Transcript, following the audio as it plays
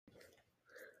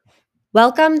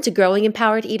Welcome to Growing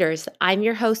Empowered Eaters. I'm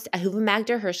your host, Ahuva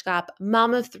Magda Hirschkop,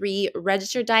 mom of three,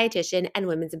 registered dietitian, and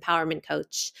women's empowerment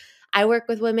coach. I work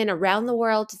with women around the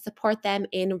world to support them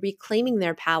in reclaiming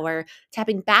their power,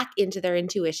 tapping back into their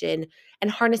intuition, and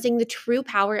harnessing the true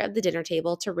power of the dinner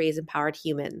table to raise empowered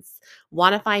humans.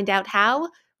 Want to find out how?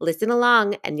 Listen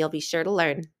along and you'll be sure to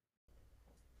learn.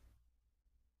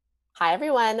 Hi,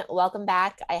 everyone. Welcome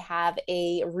back. I have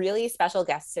a really special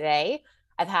guest today.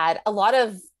 I've had a lot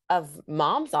of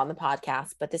moms on the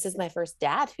podcast, but this is my first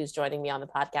dad who's joining me on the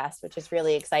podcast, which is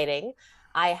really exciting.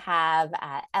 I have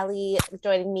Eli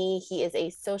joining me. He is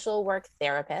a social work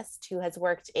therapist who has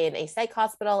worked in a psych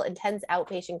hospital, intense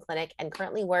outpatient clinic, and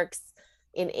currently works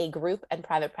in a group and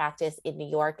private practice in New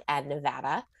York and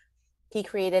Nevada. He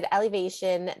created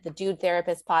Elevation, the Dude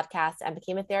Therapist podcast, and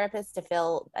became a therapist to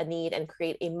fill a need and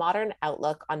create a modern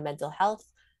outlook on mental health,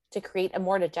 to create a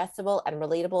more digestible and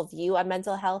relatable view on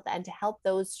mental health, and to help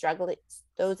those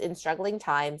in struggling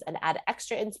times and add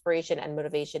extra inspiration and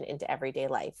motivation into everyday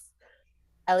life.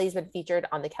 Ellie's been featured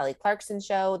on The Kelly Clarkson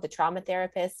Show, The Trauma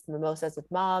Therapist, Mimosas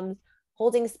with Moms,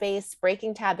 Holding Space,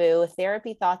 Breaking Taboo,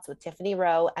 Therapy Thoughts with Tiffany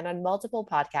Rowe, and on multiple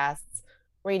podcasts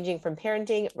ranging from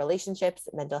parenting, relationships,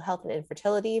 mental health, and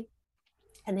infertility.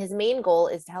 And his main goal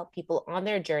is to help people on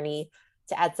their journey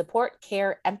to add support,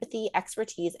 care, empathy,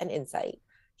 expertise, and insight.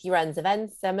 He runs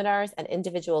events, seminars, and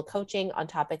individual coaching on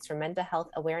topics from mental health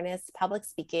awareness, public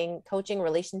speaking, coaching,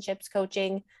 relationships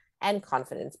coaching, and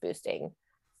confidence boosting.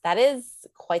 That is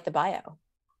quite the bio.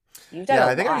 You've done a lot.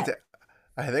 I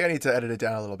think I need to edit it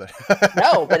down a little bit.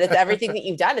 No, but it's everything that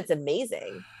you've done. It's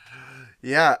amazing.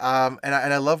 Yeah, and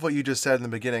I love what you just said in the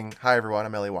beginning. Hi, everyone.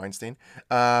 I'm Eli Weinstein.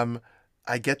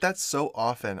 I get that so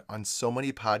often on so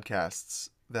many podcasts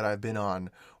that I've been on,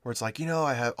 where it's like,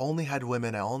 I have only had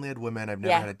women. I've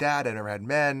never had a dad. I've never had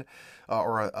men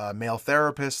or a male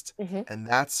therapist. Mm-hmm. And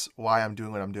that's why I'm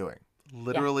doing what I'm doing.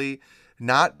 Literally,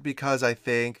 not because I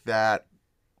think that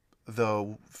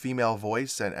the female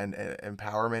voice and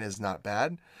empowerment is not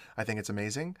bad. I think it's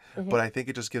amazing, but I think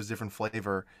it just gives different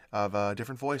flavor of a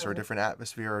different voice or a different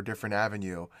atmosphere or a different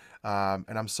avenue.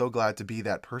 And I'm so glad to be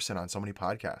that person on so many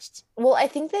podcasts. Well, I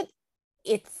think that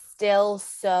it's still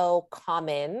so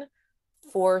common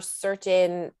for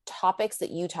certain topics that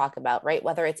you talk about, right?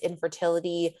 Whether it's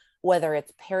infertility, whether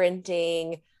it's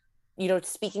parenting,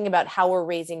 speaking about how we're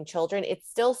raising children, it's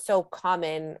still so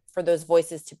common for those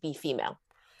voices to be female,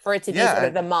 for it to be sort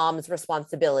of the mom's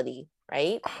responsibility,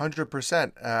 right?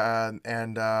 100%.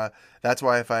 And that's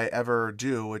why if I ever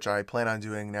do, which I plan on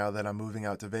doing now that I'm moving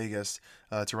out to Vegas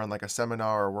to run like a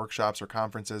seminar or workshops or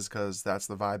conferences, because that's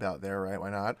the vibe out there, right? Why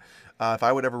not? If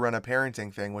I would ever run a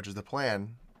parenting thing, which is the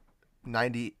plan,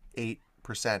 98%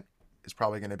 is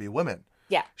probably going to be women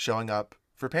showing up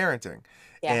for parenting.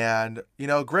 Yeah.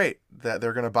 And, great that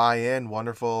they're going to buy in.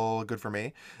 Wonderful. Good for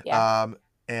me. Yeah.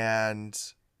 And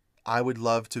I would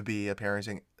love to be the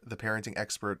parenting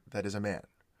expert that is a man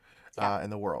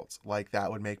in the world. Like,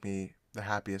 that would make me the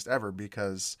happiest ever,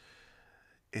 because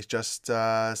it's just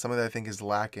something that I think is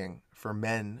lacking for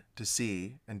men to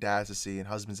see and dads to see and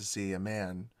husbands to see a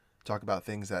man talk about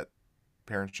things that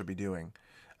parents should be doing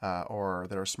or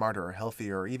that are smarter or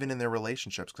healthier, or even in their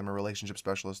relationships, because I'm a relationship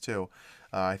specialist too.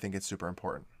 I think it's super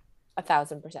important.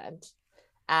 1,000%.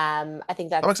 I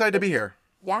think I'm excited to be here.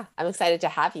 Yeah, I'm excited to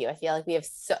have you. I feel like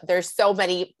there's so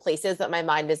many places that my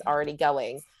mind is already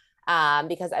going,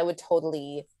 because I would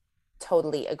totally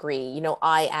agree.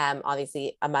 I am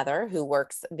obviously a mother who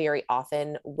works very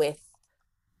often with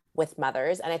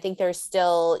mothers. And I think there's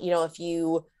still, if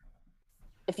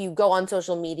you go on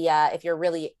social media, if you're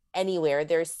really anywhere,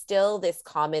 there's still this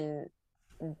common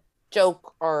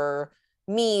joke or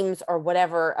memes or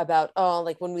whatever about,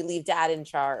 like when we leave dad in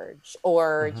charge,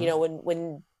 or,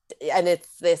 when and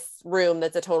it's this room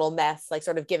that's a total mess, like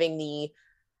sort of giving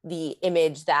the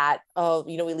image that,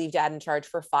 we leave dad in charge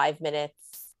for 5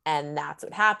 minutes and that's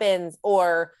what happens.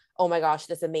 Or, oh my gosh,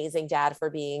 this amazing dad for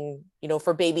being,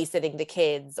 for babysitting the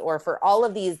kids, or for all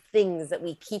of these things that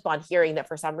we keep on hearing that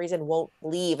for some reason won't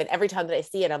leave. And every time that I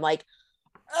see it, I'm like,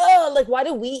 oh, like, why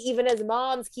do we, even as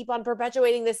moms, keep on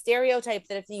perpetuating this stereotype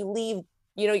that if you leave,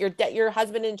 your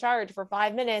husband in charge for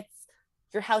 5 minutes,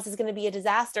 your house is going to be a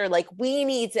disaster. Like, we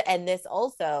need to end this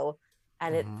also.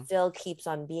 And it still keeps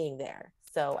on being there.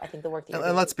 So I think the work that you're doing.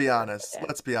 And let's be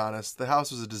honest. The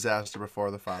house was a disaster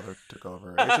before the father took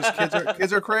over. It's just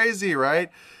kids are crazy, right?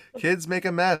 Kids make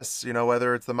a mess,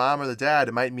 whether it's the mom or the dad.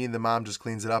 It might mean the mom just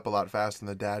cleans it up a lot faster than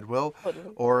the dad will,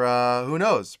 or who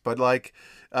knows. But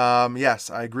yes,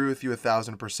 I agree with you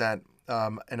 1,000%.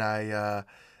 And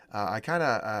I kind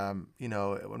of,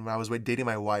 when I was dating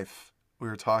my wife, we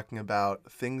were talking about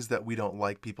things that we don't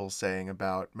like people saying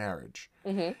about marriage,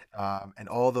 Hmm. and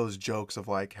all those jokes of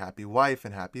like happy wife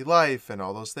and happy life and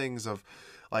all those things of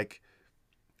like,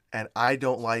 and I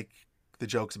don't like the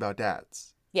jokes about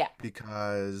dads Yeah.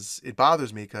 because it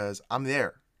bothers me because I'm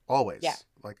there Yeah. always.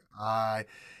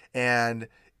 And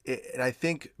and I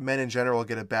think men in general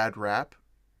get a bad rep,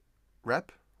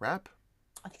 rap.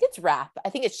 I think it's rap. I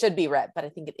think it should be rap, but I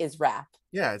think it is rap.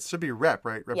 Yeah, it should be rep,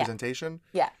 right? Yeah. Representation.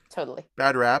 Yeah. Totally.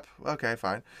 Bad rap. Okay,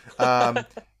 fine. Um,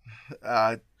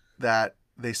 uh, that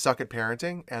they suck at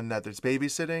parenting and that there's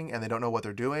babysitting and they don't know what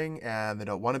they're doing and they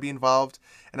don't want to be involved.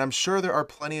 And I'm sure there are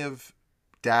plenty of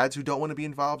dads who don't want to be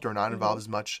involved or not involved Hmm. as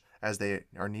much as they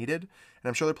are needed. And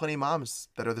I'm sure there are plenty of moms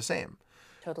that are the same.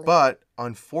 Totally. But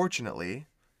unfortunately,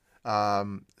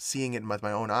 seeing it with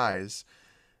my own eyes,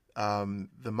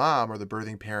 the mom or the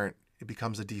birthing parent, it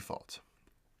becomes a default.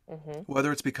 Hmm.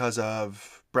 Whether it's because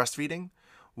of breastfeeding,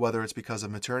 whether it's because of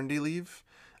maternity leave,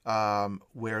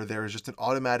 where there's just an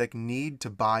automatic need to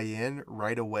buy in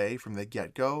right away from the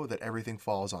get go that everything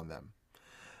falls on them.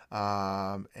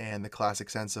 And the classic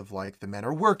sense of like the men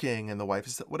are working and the wife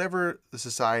is whatever the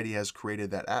society has created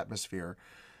that atmosphere.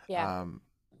 Yeah. Um,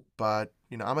 but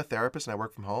I'm a therapist and I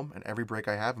work from home, and every break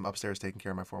I have, I'm upstairs taking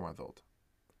care of my 4-month old.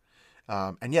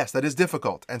 And yes, that is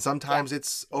difficult, and Yeah. sometimes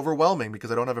it's overwhelming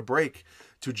because I don't have a break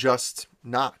to just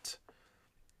not.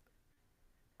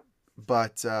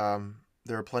 But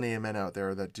there are plenty of men out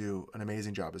there that do an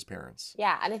amazing job as parents.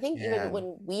 Yeah. And I think even And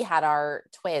when we had our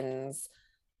twins,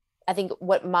 I think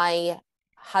what my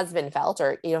husband felt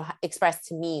or, expressed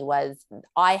to me was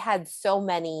I had so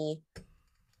many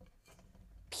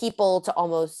people to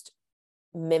almost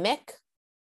mimic,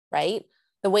 right?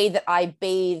 The way that I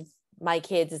bathe my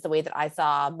kids is the way that I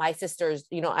saw my sisters.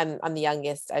 I'm the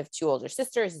youngest. I have two older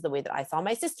sisters. Is the way that I saw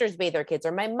my sisters bathe their kids,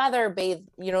 or my mother bathe.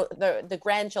 The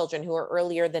grandchildren who are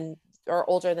earlier than or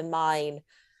older than mine.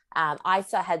 I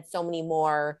saw had so many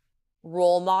more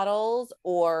role models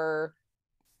or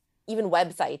even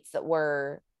websites that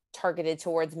were targeted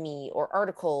towards me or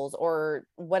articles or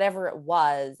whatever it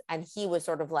was. And he was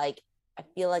sort of like, I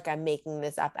feel like I'm making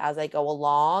this up as I go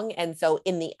along. And so,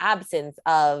 in the absence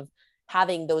of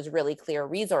having those really clear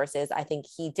resources, I think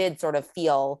he did sort of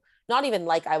feel not even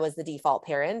like I was the default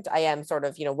parent. I am sort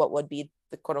of, what would be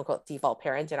the quote unquote default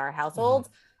parent in our mhm. household.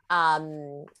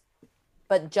 Um,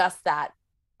 but just that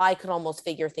I could almost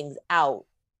figure things out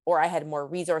or I had more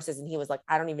resources. And he was like,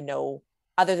 I don't even know,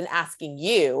 other than asking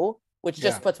you, which Yeah.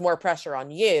 just puts more pressure on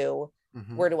you.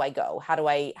 Hmm. Where do I go? How do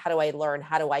I learn?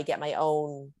 How do I get my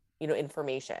own,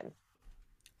 information?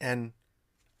 And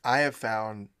I have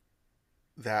found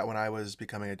that when I was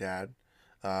becoming a dad,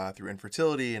 through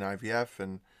infertility and IVF,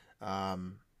 and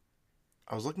um,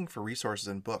 I was looking for resources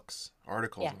in books,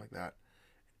 articles, Yeah. and like that.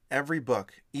 Every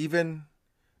book, even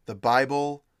the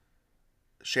Bible,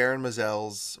 Sharon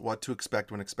Mazel's "What to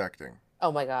Expect When Expecting,"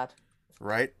 Oh my God.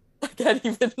 right? I can't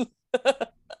even.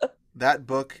 That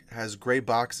book has gray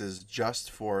boxes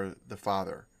just for the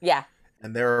father, Yeah.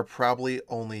 and there are probably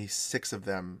only 6 of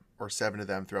them or 7 of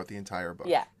them throughout the entire book,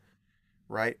 Yeah.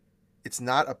 right? It's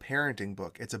not a parenting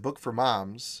book. It's a book for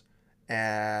moms,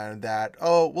 and that,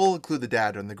 oh, we'll include the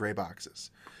dad in the gray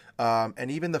boxes. And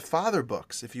even the father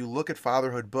books, if you look at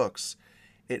fatherhood books,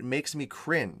 it makes me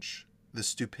cringe the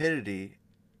stupidity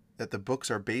that the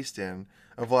books are based in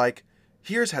of like,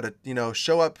 here's how to,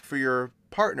 show up for your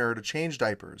partner to change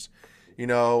diapers.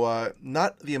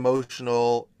 Not the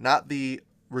emotional, not the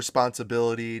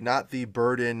responsibility, not the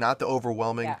burden, not the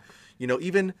overwhelming, Yeah.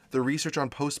 even the research on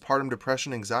postpartum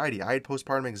depression, anxiety. I had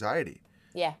postpartum anxiety.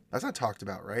 Yeah. That's not talked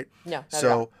about, right? No, not at all.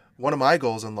 So, one of my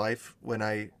goals in life when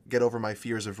I get over my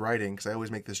fears of writing, because I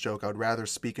always make this joke, I would rather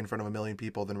speak in front of a million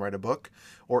people than write a book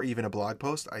or even a blog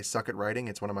post. I suck at writing.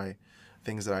 It's one of my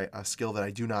things a skill that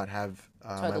I do not have.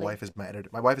 My Totally. wife is my editor.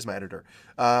 My wife is my editor.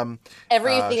 Um,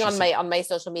 Everything on she's my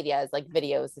social media is like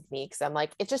videos of me because I'm like,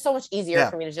 it's just so much easier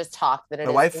Yeah. for me to just talk than it My is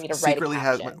for wife me to write a secretly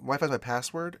has my caption. wife has my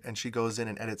password, and she goes in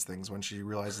and edits things when she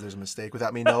realizes there's a mistake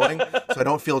without me knowing, so I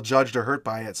don't feel judged or hurt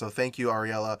by it. So thank you,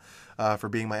 Ariella, for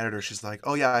being my editor. She's like,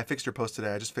 "Oh yeah, I fixed your post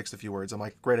today. I just fixed a few words." I'm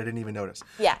like, "Great, I didn't even notice."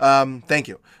 Yeah. Thank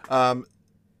you.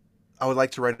 I would like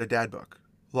to write a dad book,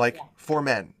 like Yeah. for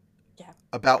men, Yeah.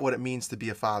 about what it means to be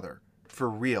a father for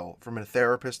real, from a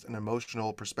therapist, an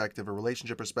emotional perspective, a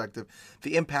relationship perspective,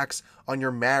 the impacts on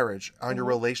your marriage, on your Hmm.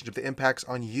 relationship, the impacts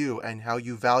on you and how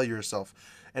you value yourself,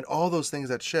 and all those things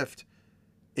that shift.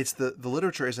 It's the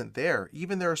literature isn't there.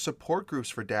 Even there are support groups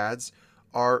for dads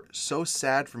are so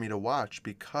sad for me to watch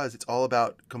because it's all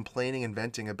about complaining and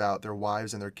venting about their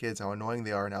wives and their kids, how annoying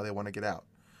they are and how they want to get out.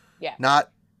 Yeah.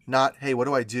 Not hey, what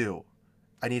do I do?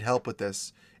 I need help with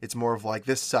this. It's more of like,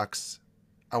 this sucks.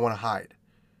 I want to hide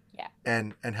Yeah.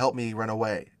 and help me run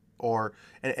away, or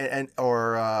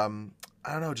or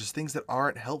I don't know, just things that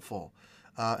aren't helpful.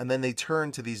 And then they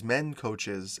turn to these men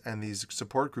coaches and these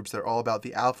support groups that are all about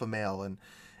the alpha male and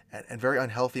very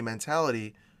unhealthy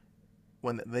mentality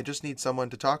when they just need someone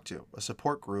to talk to, a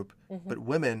support group. Hmm. But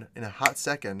women, in a hot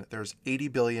second, there's 80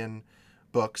 billion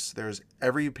books. There's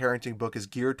every parenting book is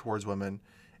geared towards women,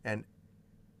 and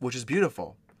which is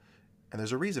beautiful. And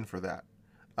there's a reason for that.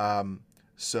 Um,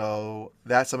 so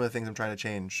that's some of the things I'm trying to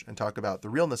change and talk about the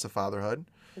realness of fatherhood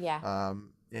Yeah.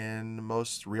 in the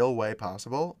most real way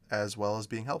possible, as well as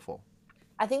being helpful.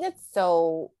 I think that's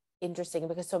so interesting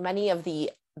because so many of the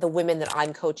women that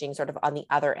I'm coaching sort of on the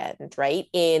other end, right?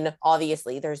 In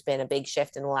obviously there's been a big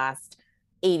shift in the last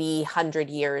 80, 100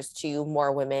 years to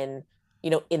more women,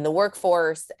 in the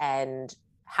workforce and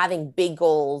having big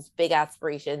goals, big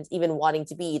aspirations, even wanting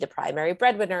to be the primary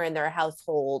breadwinner in their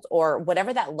household or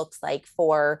whatever that looks like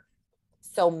for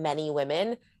so many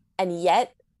women. And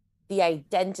yet the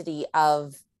identity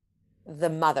of the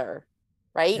mother,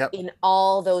 right? Yep. In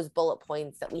all those bullet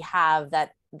points that we have,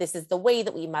 that this is the way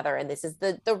that we mother and this is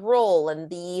the role and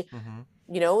the Mm-hmm.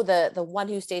 the one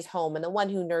who stays home and the one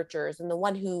who nurtures and the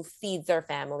one who feeds their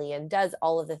family and does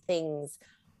all of the things.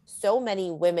 So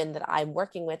many women that I'm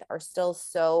working with are still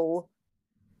so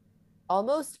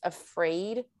almost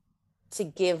afraid to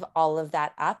give all of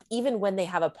that up, even when they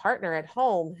have a partner at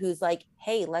home who's like,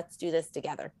 hey, let's do this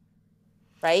together,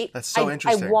 right? That's so I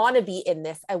interesting. want to be in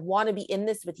this. I want to be in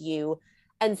this with you.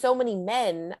 And so many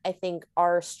men, I think,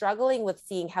 are struggling with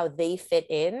seeing how they fit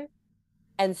in.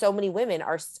 And so many women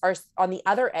are on the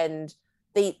other end.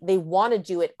 They want to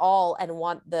do it all and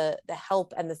want the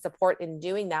help and the support in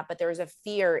doing that, but there's a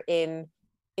fear in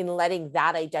letting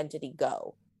that identity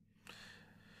go.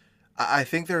 I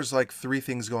think there's like three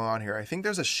things going on here. I think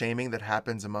there's a shaming that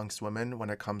happens amongst women when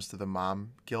it comes to the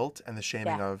mom guilt and the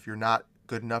shaming Yeah. of you're not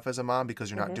good enough as a mom because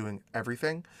you're not Mm-hmm. doing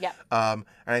everything. Yeah. And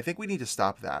I think we need to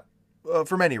stop that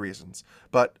for many reasons.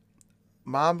 But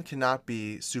mom cannot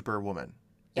be superwoman.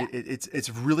 Yeah. It's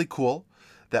really cool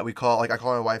that we call, like, I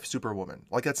call my wife superwoman.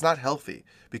 Like, that's not healthy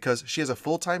because she has a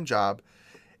full-time job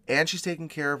and she's taking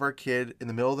care of our kid in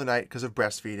the middle of the night because of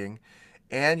breastfeeding.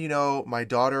 And my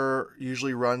daughter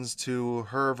usually runs to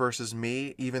her versus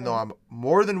me, even though Mm-hmm. I'm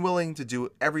more than willing to do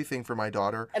everything for my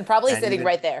daughter. And probably And sitting even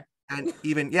right there.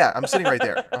 yeah, I'm sitting right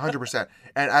there, 100%.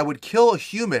 And I would kill a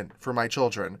human for my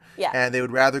children, Yeah, and they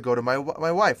would rather go to my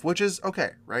wife, which is okay,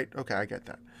 right? Okay, I get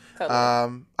that.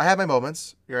 totally. I have my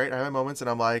moments, right? I have my moments, and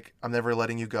I'm like, I'm never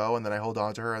letting you go, and then I hold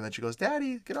on to her, and then she goes,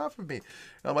 "Daddy, get off of me." And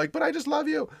I'm like, "But I just love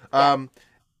you." Yeah.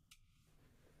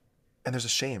 And there's a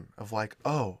shame of like,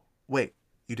 oh, wait,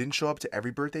 you didn't show up to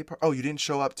every birthday party. Oh, you didn't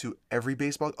show up to every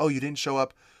baseball. Oh, you didn't show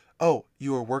up. Oh,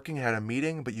 you were working at a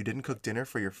meeting, but you didn't cook dinner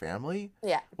for your family.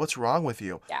 Yeah. What's wrong with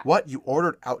you? Yeah. What, you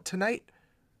ordered out tonight?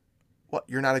 What,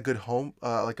 you're not a good home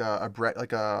like a bread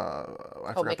like a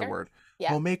I forgot the Homemaker. word, Yeah.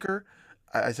 homemaker.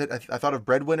 I said I thought of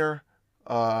breadwinner,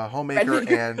 homemaker,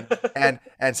 Breadwinner.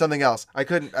 and something else. I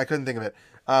couldn't think of it.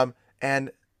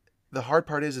 And the hard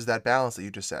part is that balance that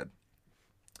you just said.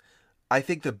 I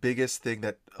think the biggest thing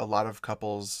that a lot of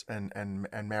couples and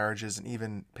marriages and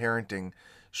even parenting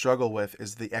struggle with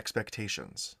is the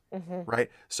expectations, Hmm. right?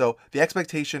 So the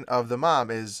expectation of the mom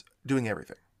is doing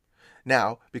everything.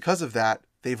 Now, because of that,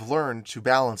 they've learned to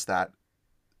balance that,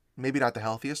 maybe not the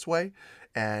healthiest way,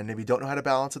 and maybe don't know how to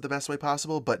balance it the best way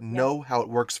possible, but Yeah. know how it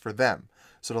works for them.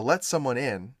 So to let someone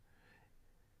in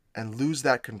and lose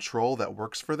that control that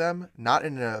works for them, not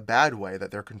in a bad way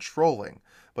that they're controlling,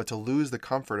 but to lose the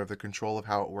comfort of the control of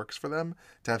how it works for them,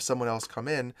 to have someone else come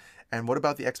in. And what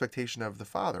about the expectation of the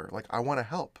father? Like, I want to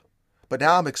help, but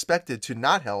now Yeah. I'm expected to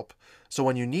not help. So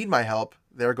when you need my help,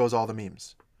 there goes all the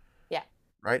memes, Yeah.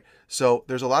 right? So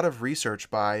there's a lot of research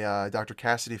by Dr.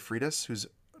 Cassidy Freitas, who's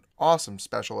an awesome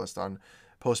specialist on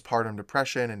postpartum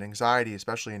depression and anxiety,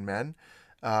 especially in men.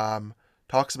 Um,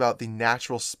 Talks about the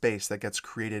natural space that gets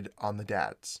created on the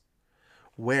dads,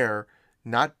 where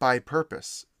not by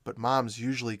purpose, but moms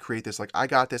usually create this, like, I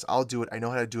got this, I'll do it, I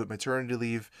know how to do it, maternity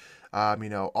leave,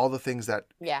 all the things that,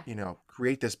 Yeah.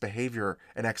 create this behavior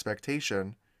and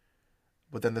expectation.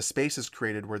 But then the space is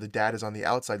created where the dad is on the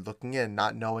outside looking in,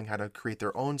 not knowing how to create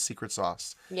their own secret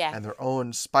sauce Yeah. and their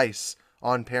own spice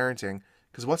on parenting.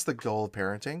 Because what's the goal of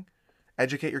parenting?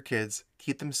 Educate your kids,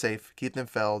 keep them safe, keep them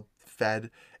fed,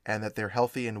 and that they're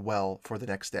healthy and well for the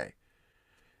next day.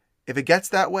 If it gets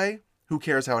that way, who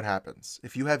cares how it happens?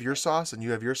 If you have your sauce and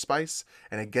you have your spice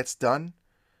and it gets done,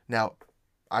 now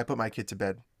I put my kid to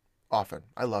bed often.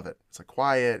 I love it. It's like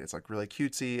quiet, it's like really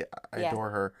cutesy. I Yeah.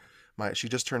 adore her. She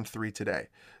just turned 3 today.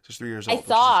 She's 3 years I old, which is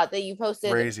saw that you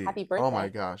posted crazy. happy Oh my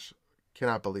birthday. gosh,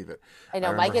 cannot believe it. I I know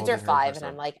my remember kids are holding her the 5, first and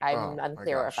I'm time. like, I'm Oh my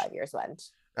unclear where gosh. 5 years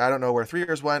went. I don't know where 3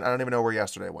 years went. I don't even know where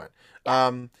yesterday went.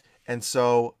 Yeah. And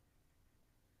so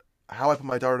how I put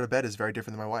my daughter to bed is very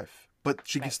different than my wife. But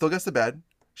she Right. still gets to bed.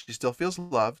 She still feels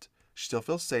loved. She still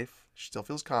feels safe. She still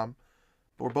feels calm.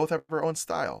 But we both have our own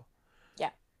style.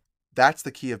 Yeah. That's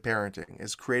the key of parenting,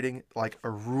 is creating like a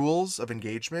rules of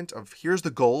engagement of here's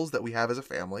the goals that we have as a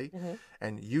family, Hmm.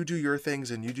 and you do your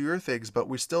things and you do your things, but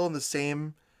we're still in the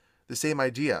same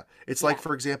idea. It's like, Yeah.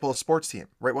 for example, a sports team,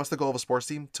 right? What's the goal of a sports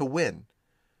team? To win.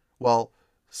 Well,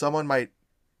 someone might,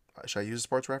 should I use a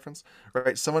sports reference?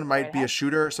 Right? Someone Go right might be a ahead.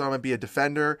 shooter, someone might be a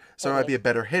defender, someone might be Totally. a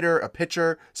better hitter, a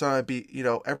pitcher, someone might be,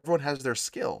 everyone has their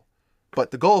skill.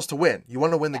 But the goal is to win. You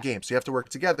want to win the Yeah. game. So you have to work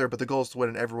together, but the goal is to win,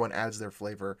 and everyone adds their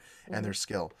flavor and Hmm. their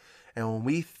skill. And when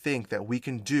we think that we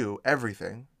can do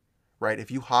everything, right?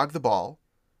 If you hog the ball,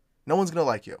 no one's going to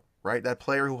like you, right? That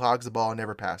player who hogs the ball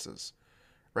never passes,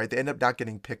 right? They end up not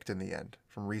getting picked in the end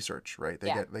from research, right? They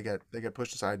Yeah. get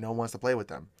pushed aside. No one wants to play with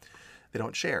them. They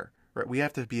don't share, right? We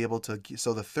have to be able to.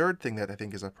 So the third thing that I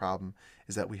think is a problem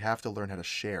is that we have to learn how to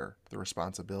share the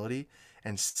responsibility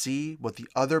and see what the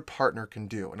other partner can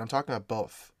do. And I'm talking about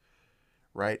both,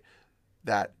 right?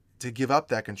 That to give up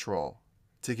that control,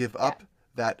 to give Yeah. up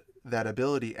that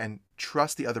ability and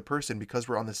trust the other person because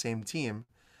we're on the same team.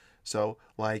 So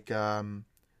like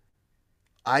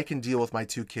I can deal with my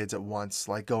 2 kids at once,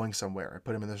 like going somewhere. I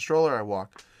put them in the stroller, I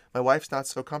walk. My wife's not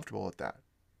so comfortable with that.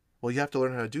 Well, you have to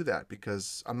learn how to do that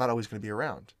because I'm not always going to be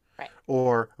around. Right.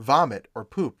 Or vomit or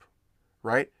poop,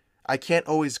 right? I can't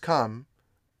always come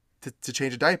to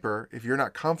change a diaper if you're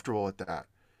not comfortable with that.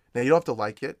 Now, you don't have to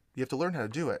like it, you have to learn how to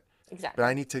do it. But I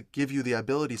Exactly. need to give you the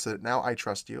ability so that now I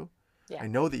trust you. Yeah. I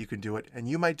know that you can do it, and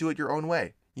you might do it your own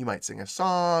way. You might sing a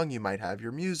song, you might have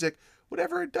your music,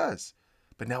 whatever it does.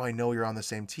 But now I know you're on the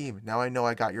same team. Now I know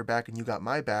I got your back and you got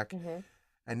my back, Hmm.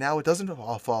 and now it doesn't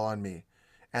all fall on me.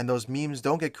 And those memes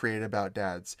don't get created about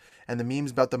dads. And the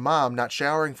memes about the mom not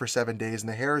showering for 7 days and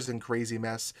the hair is in crazy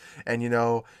mess. And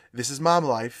this is mom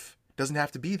life. It doesn't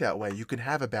have to be that way. You can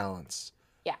have a balance.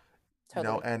 Yeah. You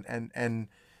know, Totally.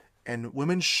 and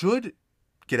women should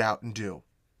get out and do.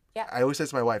 Yeah. I always say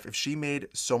to my wife, if she made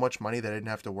so much money that I didn't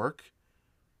have to work,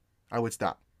 I would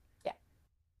stop. Yeah.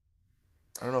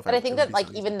 I don't know if But I it think would that be so like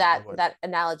easy, even but I that would. that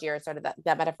analogy, or sort of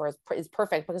that metaphor is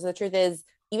perfect, because the truth is,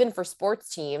 even for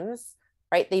sports teams,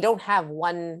 right? They don't have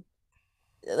one,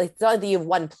 like it's not like you have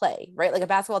one play, right? Like a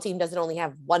basketball team doesn't only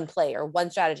have one play or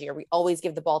one strategy, or we always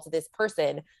give the ball to this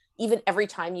person. Even every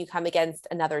time you come against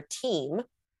another team,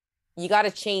 you got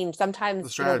to change. The Sometimes, one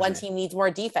strategy. team needs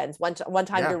more defense. One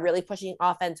time Yeah. you're really pushing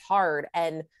offense hard,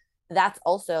 and that's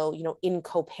also, in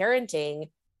co-parenting,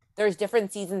 there's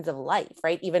different seasons of life,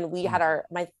 right? Even we had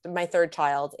Mm-hmm. my third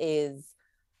child is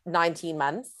 19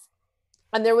 months,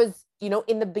 and there was,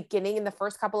 in the beginning, in the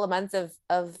first couple of months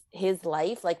of his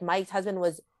life, like my husband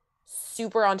was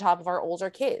super on top of our older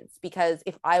kids, because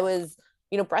if I was,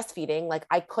 breastfeeding, like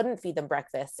I couldn't feed them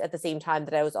breakfast at the same time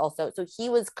that I was also, so he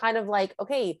was kind of like,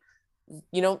 okay,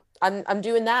 I'm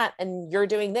doing that and you're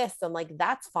doing this, and like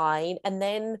that's fine. And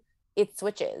then it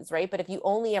switches, right? But if you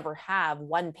only ever have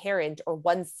one parent or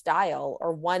one style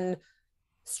or one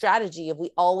strategy, if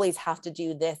we always have to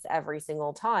do this every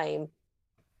single time,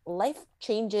 life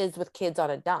changes with kids on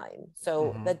a dime.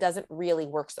 So Mm-hmm. that doesn't really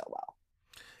work so well.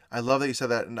 I love that you said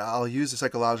that, and I'll use the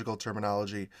psychological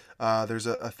terminology. There's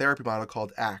a therapy model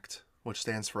called ACT, which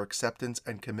stands for Acceptance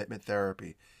and Commitment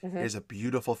Therapy. It Mm-hmm. is a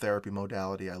beautiful therapy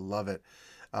modality. I love it.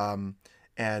 Um,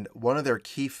 and one of their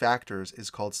key factors is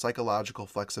called psychological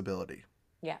flexibility.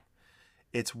 Yeah.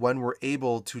 It's when we're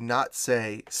able to not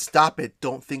say, stop it,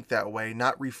 don't think that way,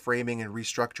 not reframing and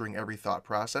restructuring every thought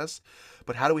process,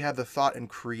 but how do we have the thought and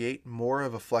create more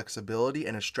of a flexibility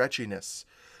and a stretchiness?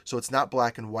 So it's not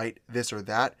black and white, this or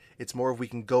that. It's more if we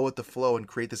can go with the flow and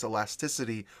create this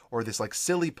elasticity or this like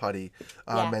silly putty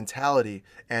Yeah. mentality.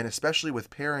 And especially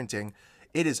with parenting,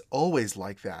 it is always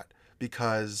like that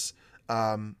because,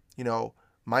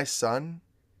 my son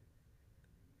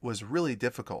was really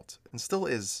difficult and still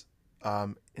is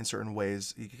in certain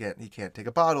ways. He can't take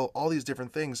a bottle. All these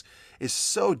different things is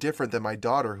so different than my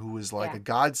daughter, who was like Yeah. a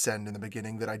godsend in the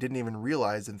beginning that I didn't even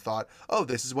realize and thought, oh,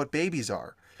 this is what babies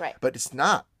are, Right. but it's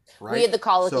not, We right? had the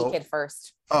colicky So kid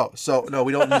first. oh, so no,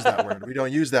 we don't use that word. We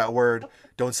don't use that word.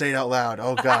 Don't say it out loud.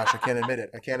 Oh gosh, I can't admit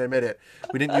it. I can't admit it.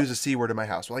 We didn't use the C word in my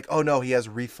house. We're like, oh no, he has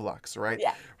reflux, right?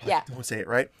 Yeah. We're like, Yeah. don't say it,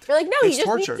 right? You're like, no, he It's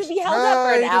just needs to torture. be held up for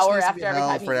Ah, an he just hour needs to be after every time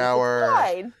held he for an eats. It's hour.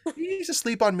 fine. He needs to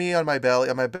sleep on me on my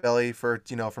belly for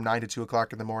from 9 to 2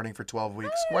 o'clock in the morning for 12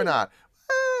 weeks. Why Fine. not?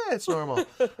 it's normal.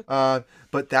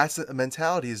 But that's the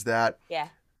mentality, is that Yeah.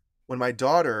 when my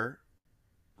daughter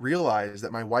realized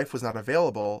that my wife was not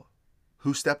available,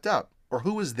 who stepped up or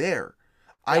who was there?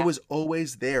 I Yeah. was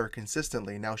always there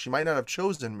consistently. Now, she might not have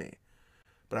chosen me,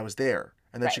 but I was there.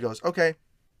 And then she Right. goes, okay,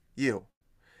 you.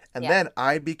 And Yeah. then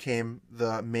I became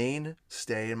the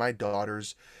mainstay in my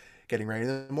daughter's getting ready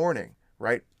in the morning,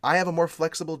 right? I have a more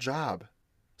flexible job.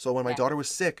 So when my Yeah. daughter was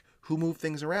sick, who moved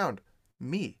things around?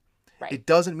 Me. Right. It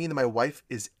doesn't mean that my wife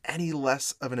is any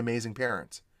less of an amazing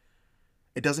parent.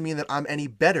 It doesn't mean that I'm any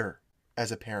better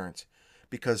as a parent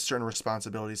because certain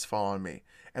responsibilities fall on me.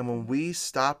 And when Mhm. we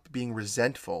stop being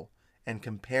resentful and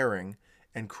comparing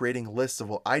and creating lists of,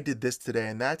 well, I did this today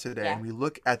and that today, Yeah. and we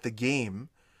look at the game,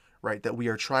 right, that we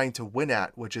are trying to win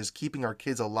at, which is keeping our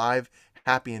kids alive,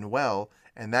 happy, and well,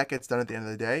 and that gets done at the end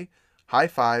of the day, high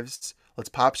fives, let's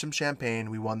pop some champagne,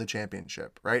 we won the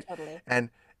championship, right? Totally. And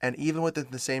even within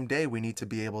the same day, we need to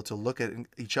be able to look at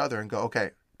each other and go,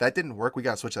 okay, that didn't work, we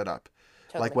got to switch that up.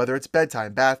 Like Totally. whether it's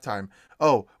bedtime, bath time,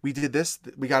 oh, we did this,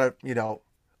 we got to,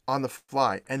 on the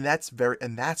fly. And that's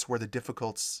where the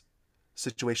difficult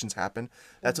situations happen.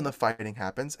 That's when Hmm. the fighting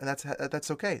happens, and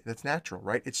that's okay. That's natural,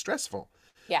 right? It's stressful.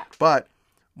 Yeah. But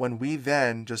when we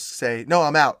then just say, "No,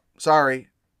 I'm out. Sorry,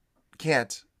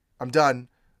 can't. I'm done.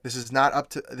 This is not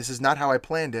how I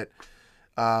planned it."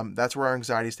 That's where our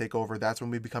anxieties take over. That's when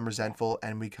we become Yeah. resentful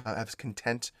and we have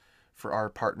content for our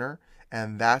partner,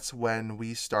 and that's when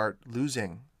we start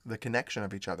losing the connection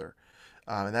of each other,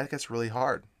 and that gets really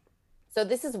hard. So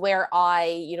this is where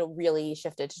I, really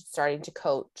shifted to starting to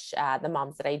coach the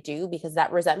moms that I do, because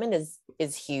that resentment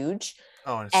is huge.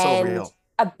 Oh, and it's so And real.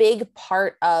 a big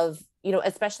part of,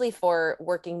 especially for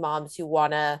working moms who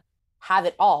want to have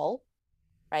it all,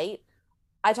 right?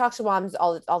 I talk to moms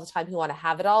all the time who want to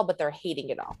have it all, but they're hating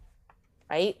it all,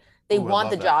 right? They Ooh, I want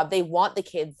the love that. job, they want the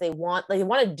kids, they want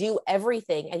to do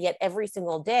everything, and yet every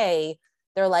single day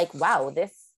they're like, wow,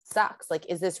 this sucks. Like,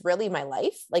 is this really my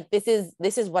life? Like, this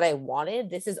is what I wanted.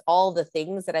 This is all the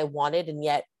things that I wanted, and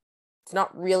yet it's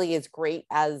not really as great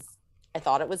as I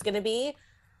thought it was going to be.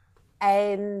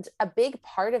 And a big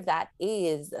part of that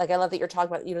is, like, I love that you're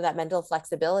talking about, that mental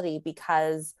flexibility,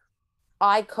 because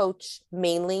I coach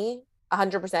mainly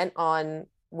 100% on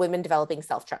women developing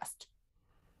self-trust,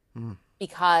 Mm.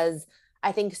 because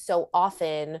I think so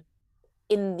often,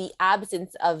 in the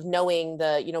absence of knowing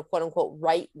the, quote unquote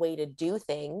right way to do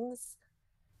things,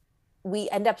 we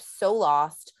end up so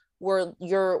lost. We're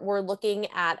looking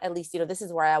at least, this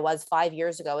is where I was 5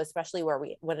 years ago, especially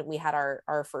when we had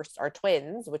our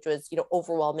twins, which was,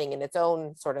 overwhelming in its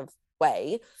own sort of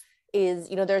way. Is,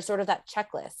 there's sort of that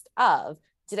checklist of,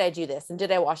 did I do this, and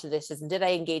did I wash the dishes, and did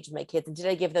I engage with my kids, and did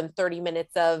I give them 30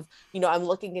 minutes of, I'm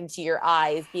looking into your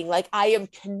eyes, being like, I am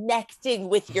connecting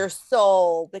with your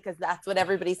soul, because that's what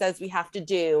everybody says we have to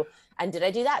do. And did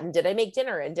I do that, and did I make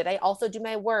dinner, and did I also do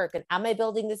my work, and am I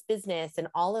building this business, and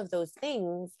all of those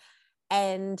things.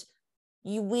 And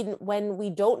when we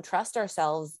don't trust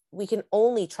ourselves, we can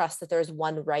only trust that there's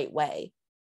one right way,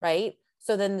 right?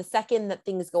 So then the second that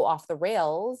things go off the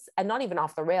rails, and not even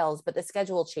off the rails, but the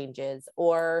schedule changes,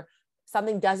 or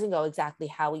something doesn't go exactly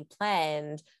how we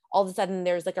planned, all of a sudden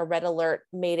there's like a red alert,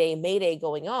 mayday, mayday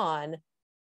going on,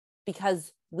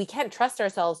 because we can't trust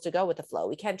ourselves to go with the flow.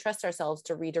 We can't trust ourselves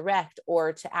to redirect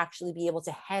or to actually be able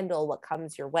to handle what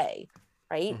comes your way,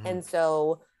 right? Hmm. And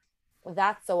so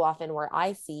that's so often where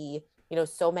I see,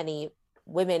 so many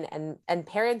women and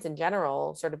parents in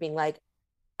general sort of being like,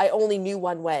 I only knew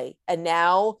one way, and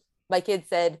now my kid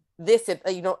said this,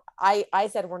 I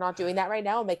said we're not doing that right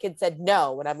now, and my kid said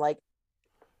no, and I'm like,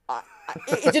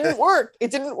 it didn't work, it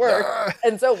didn't work. Ah,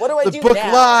 And so what do I the do book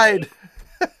now, lied.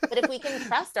 right? But if we can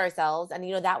trust ourselves, and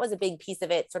that was a big piece of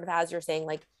it, sort of as you're saying,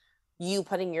 like, you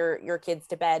putting your kids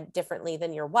to bed differently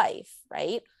than your wife,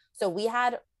 right? So we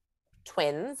had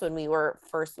twins when we were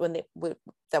first,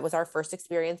 that was our first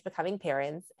experience becoming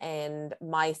parents. And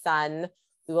my son,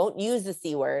 we won't use the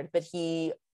C word, but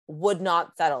he would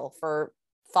not settle for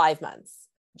 5 months,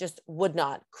 just would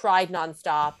not, cried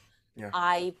nonstop. Yeah,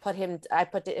 I put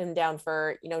him down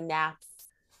for, naps,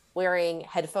 wearing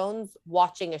headphones,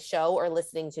 watching a show, or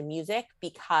listening to music,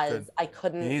 good. because I You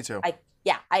couldn't, need to. I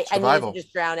needed to Survival.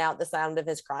 just drown out the sound of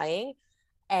his crying.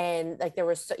 And like,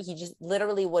 he just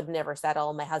literally would never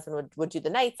settle. My husband would do the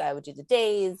nights, I would do the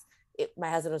days. My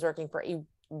husband was working for a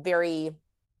very,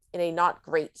 in a not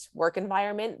great work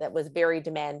environment that was very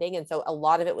demanding, and so a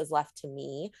lot of it was left to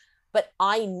me. But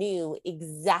I knew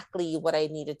exactly what I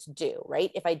needed to do, right?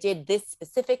 If I did this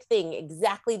specific thing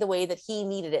exactly the way that he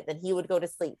needed it, then he would go to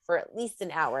sleep for at least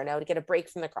an hour, and I would get a break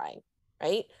from the crying,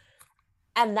 right?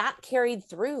 And that carried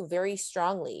through very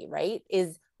strongly, right?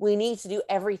 Is we need to do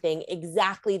everything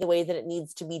exactly the way that it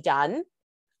needs to be done.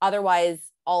 Otherwise,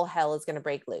 all hell is going to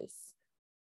break loose.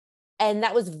 And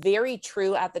that was very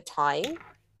true at the time.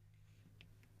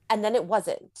 And then it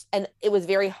wasn't. And it was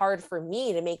very hard for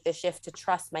me to make the shift to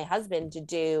trust my husband to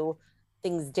do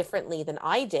things differently than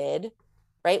I did,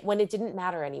 right? When it didn't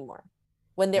matter anymore.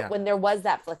 Yeah. When there was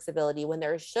that flexibility, when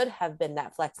there should have been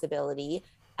that flexibility.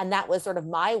 And that was sort of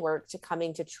my work to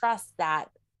coming to trust that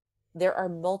there are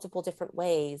multiple different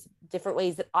ways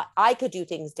that I could do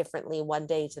things differently one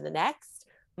day to the next.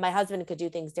 My husband could do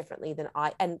things differently than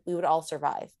I, and we would all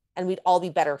survive and we'd all be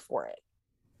better for it.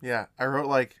 Yeah. I wrote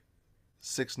like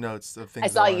 6 notes of I things I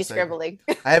saw want to you say. scribbling.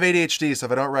 I have ADHD, so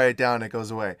if I don't write it down, it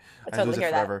goes away. I I lose totally it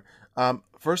hear that. forever.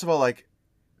 First of all, like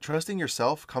trusting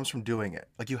yourself comes from doing it.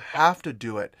 Like you Yeah. have to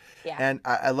do it. Yeah. And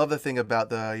I love the thing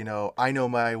about I know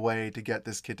my way to get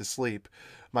this kid to sleep.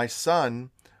 My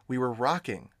son, we were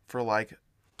rocking for like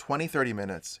 20, 30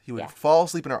 minutes. He would Yeah. fall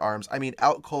asleep in our arms. I mean,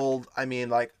 out cold. I mean,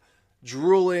 like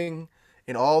drooling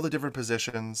in all the different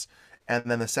positions. And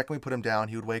then the second we put him down,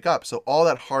 he would wake up. So all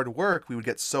that hard work we would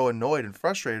get so annoyed and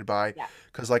frustrated by Yeah.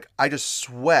 because, like, I just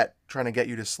sweat trying to get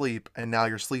you to sleep, and now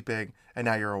you're sleeping, and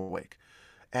now you're awake.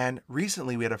 And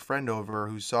recently we had a friend over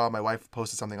who saw my wife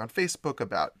posted something on Facebook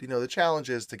about, the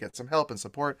challenges to get some help and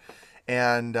support.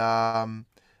 And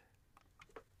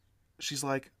she's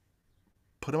like,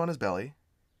 put him on his belly,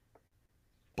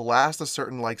 blast a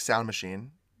certain like sound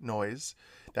machine noise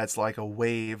that's like a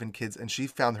wave, and she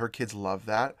found her kids love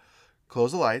that.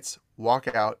 Close the lights,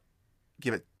 walk out,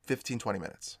 give it 15, 20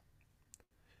 minutes.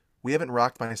 We haven't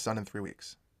rocked my son in 3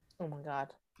 weeks. Oh my God.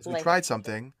 Because we Life tried changing.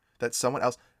 something that someone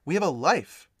else, we have a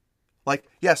life. Like,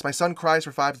 yes, my son cries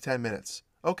for 5 to 10 minutes.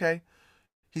 Okay.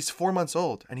 He's 4 months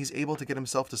old and he's able to get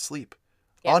himself to sleep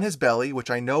Yeah. on his belly, which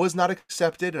I know is not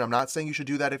accepted. And I'm not saying you should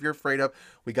do that if you're afraid of.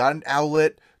 We got an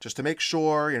outlet just to make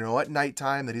sure, at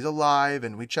nighttime that he's alive,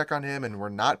 and we check on him and we're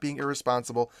not being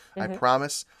irresponsible. I Mm-hmm.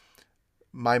 promise.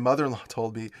 My mother-in-law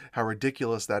told me how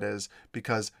ridiculous that is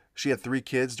because she had 3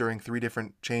 kids during 3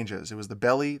 different changes. It was the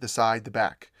belly, the side, the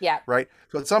back, Yeah. right?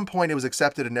 So at some point it was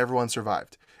accepted and everyone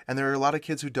survived. And there are a lot of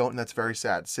kids who don't, and that's very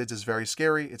sad. SIDS is very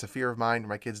scary. It's a fear of mine.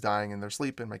 My kid's dying in their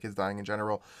sleep, and my kid's dying in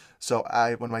general. So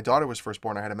when my daughter was first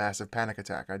born, I had a massive panic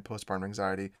attack. I had postpartum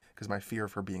anxiety because my fear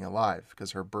of her being alive,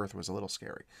 because her birth was a little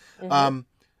scary. Mm-hmm. Um,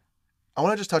 I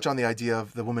want to just touch on the idea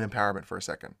of the woman empowerment for a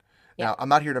second. Yeah. Now, I'm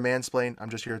not here to mansplain. I'm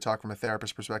just here to talk from a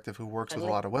therapist perspective who works with a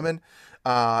Totally. lot of women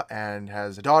and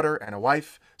has a daughter and a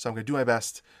wife. So I'm going to do my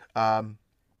best.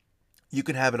 You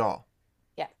can have it all.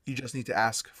 Yeah. You just need to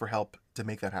ask for help to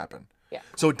make that happen. Yeah.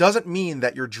 So it doesn't mean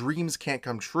that your dreams can't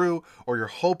come true or your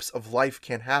hopes of life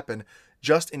can't happen.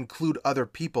 Just include other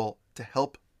people to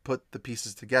help put the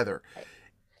pieces together. Right.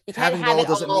 You can't Having it have all it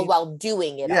doesn't all mean, while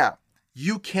doing it yeah, all.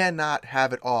 you cannot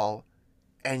have it all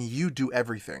and you do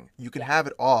everything. You can Yeah. have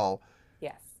it all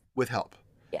Yes. with help.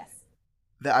 Yes.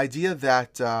 The idea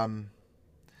that,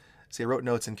 see, I wrote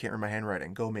notes and can't read my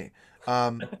handwriting. Go me.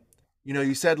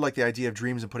 You said like the idea of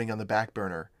dreams and putting it on the back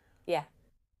burner. Yeah.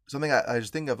 Something I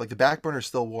just think of, like the back burner is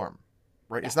still warm,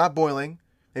 right? Yeah. It's not boiling.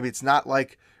 Maybe it's not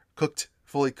like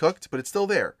fully cooked, but it's still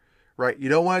there, right? You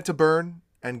don't want it to burn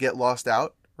and get lost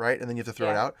out, right? And then you have to throw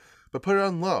it Yeah. out, but put it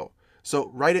on low. So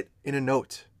write it in a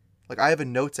note. Like I have a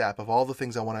notes app of all the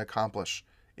things I want to accomplish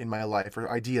in my life or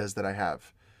ideas that I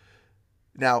have.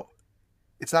 Now,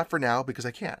 it's not for now because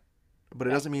I can't, but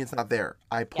it Yeah. doesn't mean it's not there.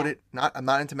 I put Yeah. it not. I'm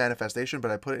not into manifestation, but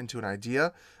I put it into an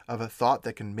idea of a thought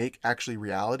that can make actually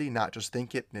reality, not just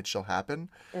think it and it shall happen.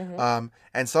 Mm-hmm.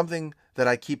 And something that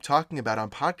I keep talking about on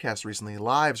podcasts recently,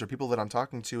 lives or people that I'm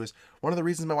talking to, is one of the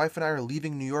reasons my wife and I are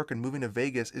leaving New York and moving to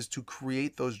Vegas is to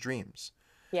create those dreams.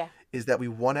 Yeah. Is that we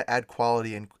want to add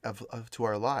quality to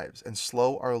our lives and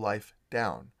slow our life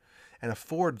down and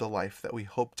afford the life that we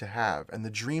hope to have and the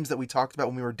dreams that we talked about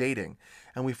when we were dating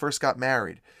and we first got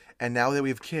married. And now that we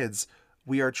have kids,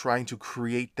 we are trying to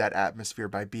create that atmosphere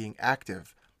by being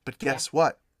active. But guess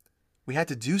what? We had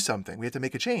to do something. We had to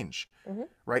make a change, Mm-hmm.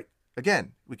 right?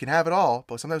 Again, we can have it all,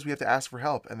 but sometimes we have to ask for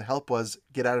help. And the help was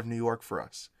get out of New York for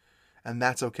us. And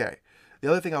that's okay. The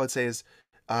other thing I would say is,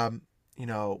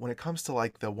 when it comes to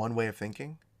like the one way of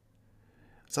thinking,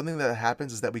 something that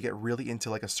happens is that we get really into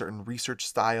like a certain research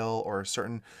style or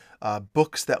certain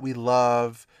books that we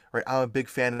love, right? I'm a big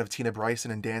fan of Tina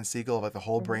Bryson and Dan Siegel of like the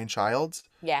whole Mm-hmm. brain child.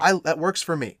 Yeah. That works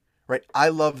for me, right? I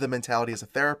love the mentality as a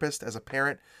therapist, as a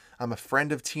parent. I'm a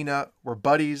friend of Tina. We're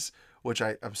buddies, which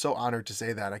I'm so honored to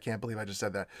say that. I can't believe I just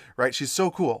said that, right? She's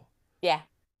so cool. Yeah.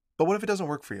 But what if it doesn't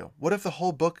work for you? What if the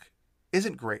whole book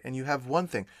isn't great and you have one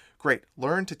thing? Great.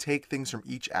 Learn to take things from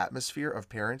each atmosphere of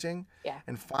parenting Yeah.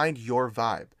 and find your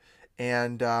vibe.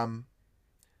 And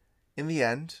in the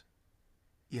end,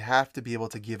 you have to be able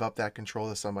to give up that control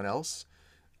to someone else.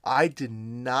 I did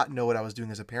not know what I was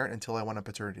doing as a parent until I went on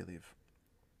paternity leave.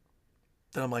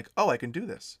 Then I'm like, oh, I can do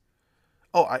this.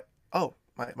 Oh,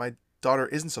 my daughter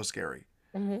isn't so scary.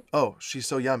 Hmm. Oh, she's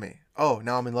so yummy. Oh,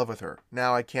 now I'm in love with her.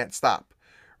 Now I can't stop.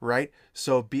 Right?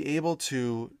 So be able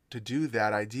to do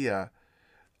that idea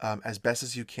as best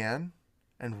as you can,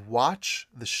 and watch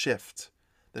the shift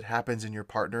that happens in your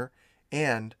partner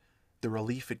and the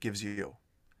relief it gives you.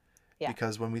 Yeah.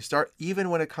 Because when we start, even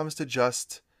when it comes to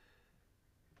just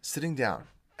sitting down,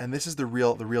 and this is the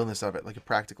realness of it, like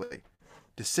practically,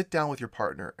 to sit down with your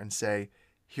partner and say,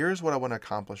 here's what I want to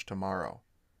accomplish tomorrow.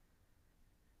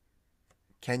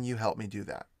 Can you help me do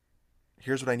that?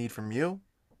 Here's what I need from you.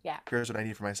 Yeah. Here's what I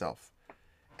need for myself.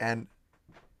 And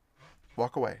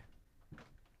walk away.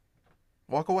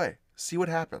 Walk away. See what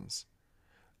happens.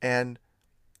 And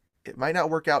it might not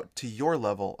work out to your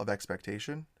level of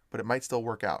expectation, but it might still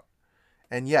work out.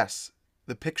 And yes,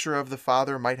 the picture of the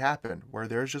father might happen where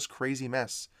there's just crazy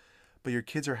mess, but your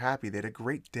kids are happy. They had a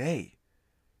great day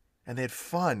and they had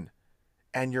fun.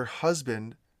 And your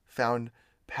husband found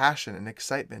passion and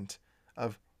excitement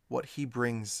of what he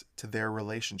brings to their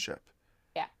relationship.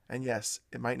 Yeah. And yes,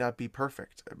 it might not be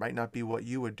perfect. It might not be what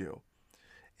you would do.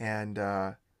 And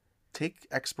take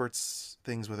experts'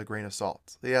 things with a grain of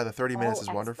salt. Yeah, the 30 minutes All is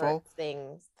expert wonderful.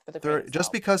 things for the grain There, of just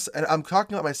salt. because, and I'm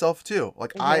talking about myself too.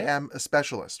 Like I Hmm. am a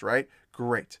specialist, right?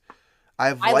 Great. I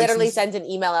have I literally licensed. sent an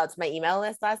email out to my email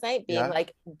list last night being Yeah,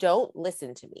 like, don't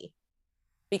listen to me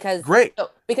because great.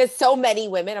 because so many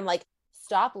women, I'm like,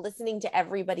 stop listening to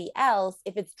everybody else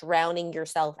if it's drowning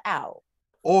yourself out.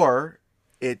 Or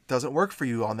it doesn't work for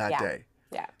you on that Yeah. day.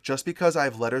 Yeah. Just because I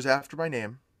have letters after my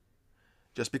name,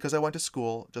 just because I went to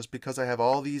school, just because I have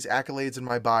all these accolades in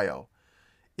my bio,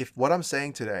 if what I'm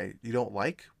saying today you don't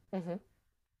like, Hmm.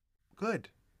 good.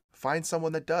 Find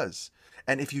someone that does.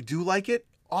 And if you do like it,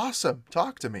 awesome.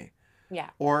 Talk to me.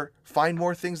 Yeah. Or find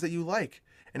more things that you like.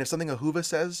 And if something Ahuva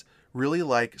says really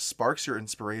like sparks your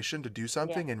inspiration to do Yeah.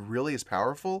 something and really is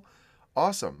powerful,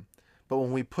 awesome. But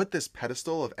when we put this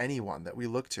pedestal of anyone that we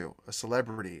look to, a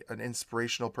celebrity, an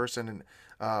inspirational person,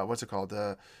 and what's it called,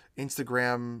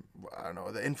 Instagram, I don't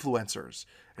know, the influencers,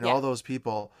 and Yeah. all those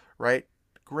people, right?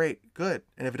 Great, good.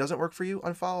 And if it doesn't work for you,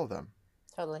 unfollow them.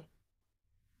 Totally.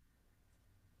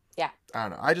 Yeah. I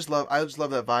don't know. I just love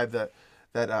that vibe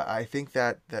that I think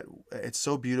that it's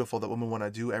so beautiful that women want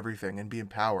to do everything and be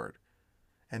empowered.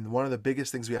 And one of the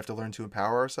biggest things we have to learn to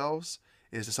empower ourselves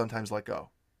is to sometimes let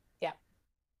go. Yeah.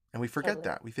 And we forget Totally.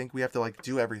 that. We think we have to like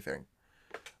do everything.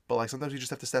 But like sometimes you just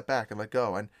have to step back and let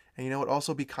go. And you know what?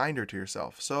 Also be kinder to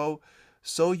yourself. So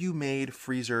you made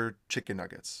freezer chicken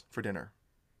nuggets for dinner.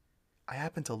 I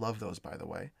happen to love those, by the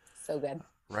way. So good.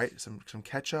 Right? Some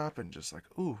ketchup and just like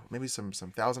ooh, maybe some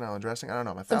Thousand Island dressing. I don't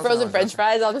know, my Some Thousand frozen Island French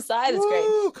dressing. fries on the side is great.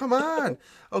 Woo, come on.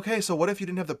 Okay, so what if you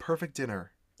didn't have the perfect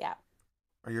dinner? Yeah.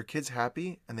 Are your kids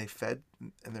happy and they're fed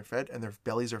and their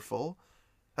bellies are full?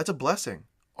 That's a blessing.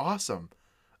 Awesome.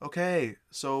 Okay,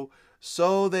 so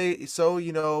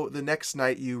you know the next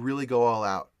night you really go all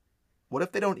out. What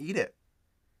if they don't eat it?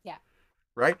 Yeah.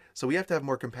 Right? So we have to have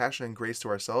more compassion and grace to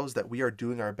ourselves that we are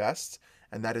doing our best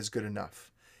and that is good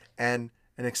enough. And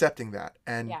accepting that.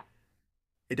 And Yeah.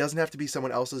 it doesn't have to be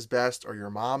someone else's best or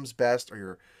your mom's best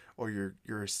or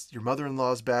your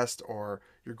mother-in-law's best or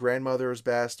your grandmother's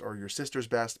best or your sister's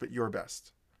best, but your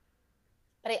best.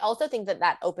 But I also think that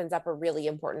that opens up a really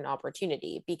important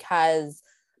opportunity because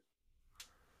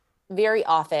very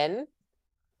often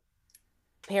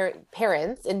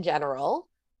parents in general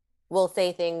will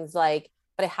say things like,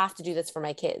 but I have to do this for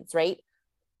my kids, right?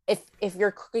 If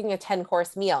you're cooking a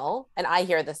 10-course meal, and I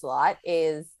hear this a lot,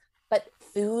 is but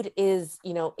food is,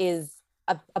 is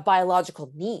a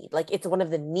biological need. Like it's one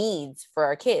of the needs for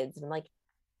our kids. And I'm like,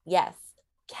 yes,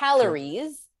 True.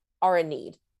 calories are a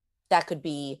need. That could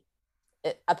be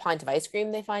a pint of ice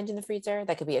cream they find in the freezer.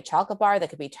 That could be a chocolate bar. That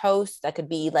could be toast. That could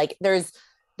be like there's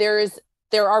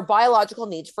there are biological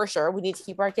needs for sure. We need to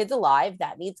keep our kids alive.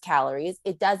 That needs calories.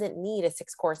 It doesn't need a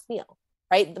 6-course meal,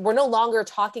 right? We're no longer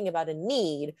talking about a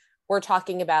need. We're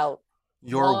talking about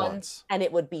Your wants, ones. and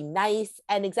it would be nice.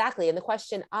 And exactly. And the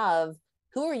question of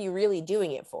who are you really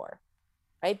doing it for?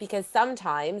 Right? Because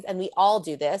sometimes, and we all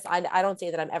do this, I don't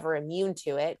say that I'm ever immune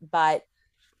to it, but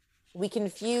we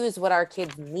confuse what our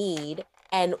kids need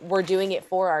and we're doing it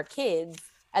for our kids.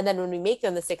 And then when we make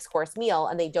them the 6-course meal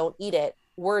and they don't eat it,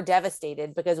 we're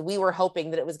devastated because we were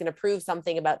hoping that it was going to prove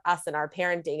something about us and our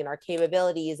parenting and our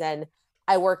capabilities. And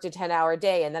I worked a 10-hour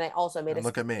day and then I also made a And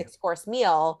look at me. 6-course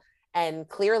meal. And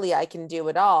clearly I can do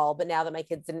it all. But now that my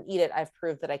kids didn't eat it, I've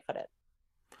proved that I couldn't.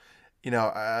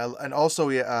 And also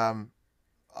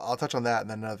I'll touch on that, and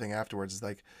then another thing afterwards is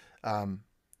like, um,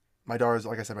 my daughter's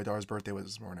like I said, my daughter's birthday was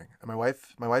this morning, and my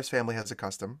wife's family has a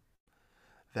custom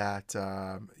that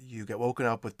you get woken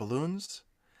up with balloons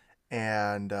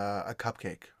and a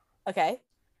cupcake Okay.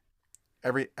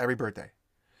 every birthday.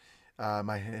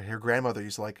 My her grandmother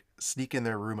used to like sneak in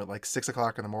their room at like 6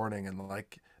 o'clock in the morning, and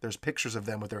like there's pictures of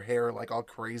them with their hair like all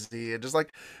crazy and just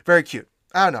like very cute.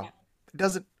 I don't know. It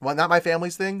doesn't well not my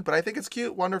family's thing, but I think it's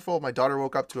cute, wonderful. My daughter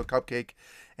woke up to a cupcake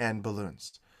and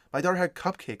balloons. My daughter had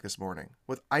cupcake this morning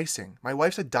with icing. My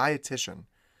wife's a dietitian.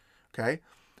 Okay,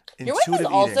 Your wife is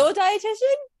intuitive also eating. a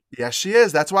dietitian? Yes, she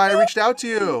is. That's why I reached out to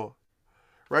you.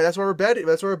 Right, that's why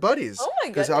we're buddies. Oh my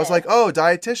Because I was like, goodness. oh,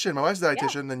 dietitian. My wife's a Yeah,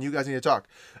 dietitian. Then you guys need to talk.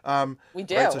 we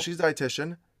Right, so do. she's a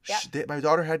dietitian. Yeah. My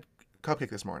daughter had cupcake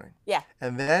this morning, Yeah.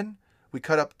 and then we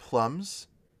cut up plums,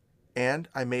 and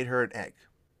I made her an egg.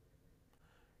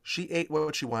 She ate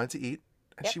what she wanted to eat,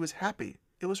 and Yep. she was happy.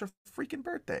 It was her freaking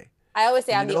birthday. I always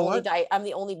say And you know what? I'm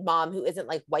the only mom who isn't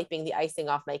like wiping the icing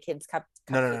off my kids'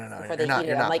 No, no, no, cupcakes no, no. before You're they not. eat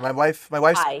You're it. I'm not. like, My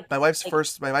wife's hi. my wife's Like,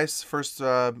 first my wife's first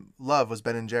love was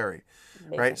Ben and Jerry,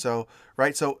 right? amazing. So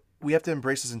we have to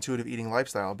embrace this intuitive eating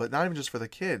lifestyle, but not even just for the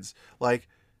kids. Like,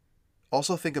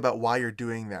 also think about why you're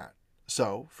doing that.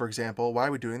 So, for example, why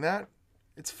are we doing that?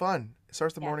 It's fun. It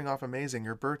starts the Yeah. morning off amazing,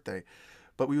 your birthday.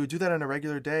 But we would do that on a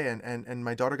regular day, and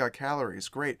my daughter got calories.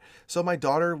 Great. So my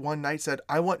daughter one night said,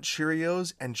 I want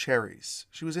Cheerios and cherries.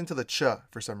 She was into the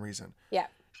for some reason. Yeah.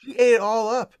 She ate it all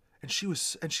up. And she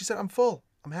said, I'm full.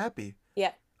 I'm happy.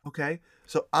 Yeah. Okay.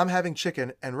 So I'm having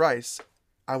chicken and rice.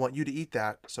 I want you to eat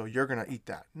that, so you're gonna eat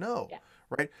that. No. Yeah.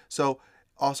 Right? So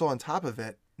also on top of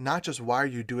it, not just why are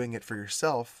you doing it for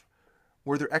yourself,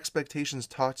 were there expectations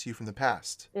taught to you from the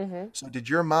past? Mm-hmm. So did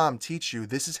your mom teach you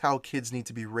this is how kids need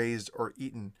to be raised or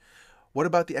eaten? What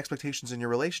about the expectations in your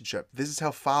relationship? This is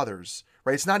how fathers,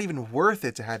 right? It's not even worth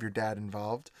it to have your dad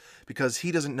involved because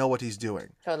he doesn't know what he's doing,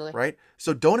 Totally. right?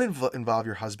 So don't involve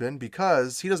your husband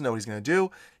because he doesn't know what he's going to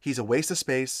do. He's a waste of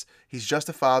space. He's just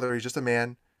a father. He's just a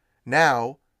man.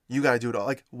 Now you got to do it all.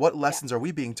 Like, what Yeah. lessons are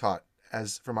we being taught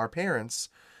as from our parents?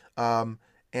 Um,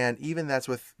 and even that's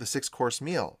with the 6 course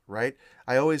meal, right?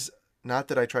 I always, not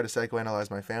that I try to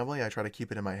psychoanalyze my family, I try to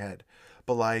keep it in my head.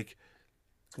 But like,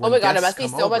 Oh when my God, it guests must be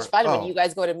come so much over, fun when you oh,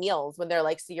 guys go to meals when they're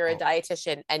like, so you're a oh,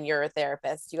 dietitian and you're a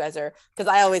therapist. You guys are, because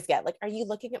I always get like, are you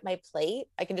looking at my plate?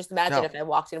 I can just imagine no, if I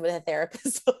walked in with a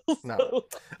therapist. no.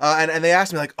 And they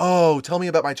asked me like, "Oh, tell me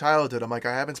about my childhood." I'm like,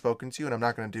 "I haven't spoken to you, and I'm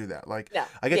not going to do that." Like, No,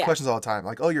 I get yeah, questions all the time,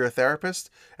 like, "Oh, you're a therapist,"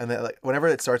 and then like whenever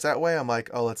it starts that way, I'm like,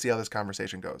 "Oh, let's see how this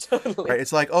conversation goes." Right? totally.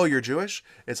 It's like, "Oh, you're Jewish."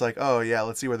 It's like, "Oh, yeah,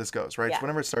 let's see where this goes." Right? So Yeah,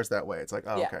 whenever it starts that way, it's like,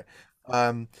 "Oh, yeah, okay,"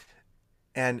 um,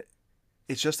 and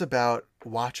it's just about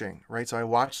watching, right? So I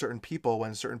watch certain people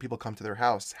when certain people come to their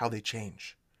house, how they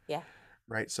change, yeah,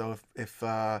 right? So if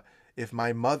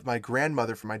my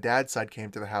grandmother from my dad's side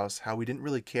came to the house, how we didn't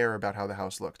really care about how the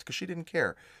house looked because she didn't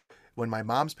care. When my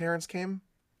mom's parents came,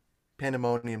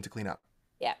 pandemonium to clean up.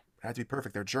 yeah, It had to be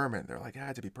perfect. They're German. They're like, it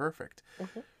had to be perfect.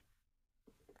 hmm,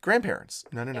 Grandparents,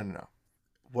 no, no, no, yeah, no, no.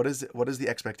 What is it? What is the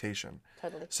expectation?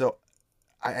 totally. So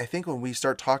I think when we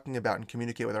start talking about and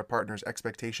communicate with our partners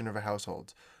expectation of a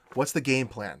household, what's the game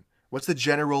plan? What's the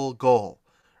general goal?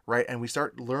 Right? And we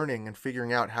start learning and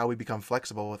figuring out how we become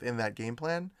flexible within that game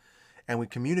plan and we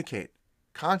communicate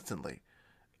constantly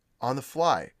on the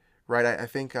fly. Right? I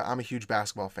think I'm a huge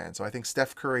basketball fan. So I think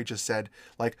Steph Curry just said,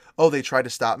 like, oh, they tried to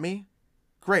stop me.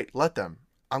 Great, let them.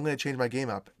 I'm going to change my game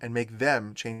up and make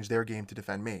them change their game to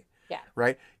defend me. Yeah,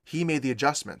 Right? He made the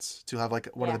adjustments to have like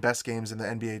one of the yeah, best games in the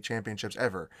NBA championships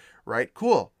ever. Right?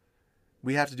 Cool.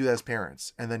 We have to do that as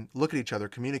parents and then look at each other,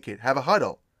 communicate, have a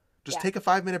huddle. Just yeah, take a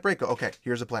 5 minute break. Go, okay,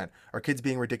 here's a plan. Our kid's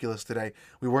being ridiculous today.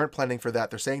 We weren't planning for that.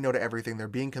 They're saying no to everything. They're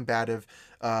being combative.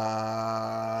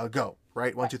 Go.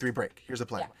 Right? One, right, two, three, break. Here's a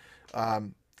yeah.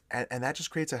 plan. And that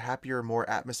just creates a happier, more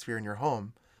atmosphere in your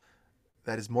home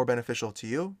that is more beneficial to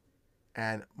you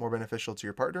and more beneficial to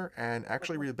your partner and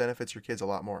actually Mhm. really benefits your kids a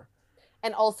lot more.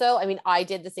 And also, I mean, I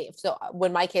did the same. So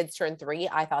when my kids turned 3,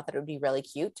 I thought that it would be really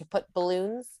cute to put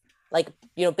balloons, like,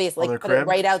 basically On their like put it crib?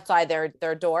 right outside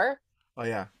their door. Oh,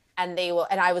 yeah. And they will,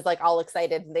 and I was like all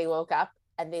excited. And they woke up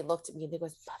and they looked at me and they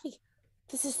goes, "Mommy,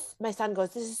 my son goes,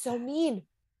 this is so mean.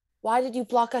 Why did you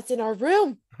block us in our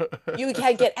room? You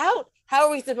can't get out. How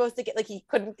are we supposed to get?" Like he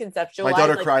couldn't My conceptualize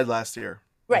daughter like cried last year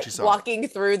when right she saw it. walking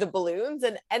through the balloons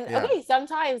and Yeah. okay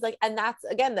sometimes like and that's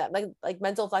again that like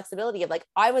mental flexibility of like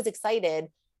I was excited.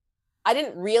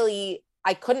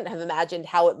 I couldn't have imagined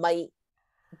how it might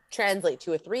translate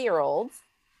to a 3-year old,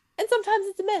 and sometimes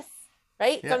it's a miss,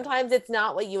 right? Yeah. Sometimes it's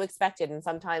not what you expected, and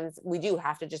sometimes we do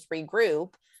have to just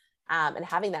regroup. and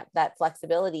having that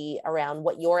flexibility around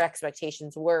what your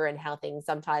expectations were and how things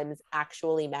sometimes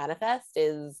actually manifest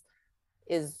is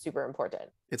super important.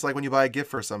 It's like when you buy a gift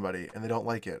for somebody and they don't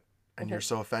like it and you're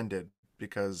Mm-hmm. so offended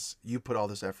because you put all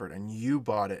this effort and you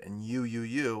bought it and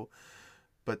you,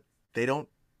 but they don't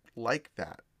like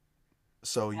that.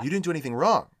 So Yeah. you didn't do anything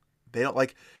wrong. They don't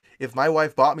like if my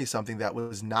wife bought me something that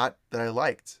was not that I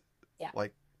liked, Yeah.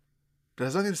 like it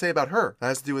has nothing to say about her. That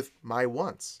has to do with my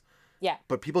wants. Yeah.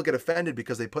 But people get offended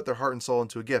because they put their heart and soul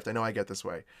into a gift. I know I get this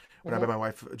way. When I Mm-hmm. buy my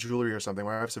wife jewelry or something,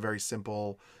 my wife's a very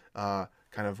simple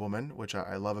kind of woman, which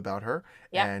I love about her.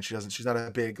 Yeah. And she's not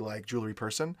a big like jewelry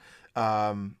person.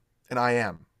 And I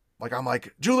am. Like I'm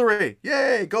like jewelry,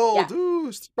 yay, Yeah. gold,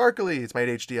 ooh, sparkly. It's my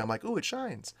ADHD. I'm like, ooh, it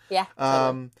shines. Yeah. Totally.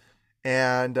 Um,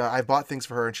 and I've bought things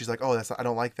for her, and she's like, oh, I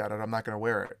don't like that, and I'm not gonna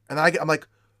wear it. And I'm like,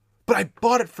 but I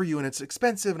bought it for you, and it's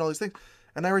expensive, and all these things,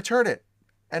 and I return it.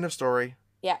 End of story.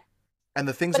 Yeah. And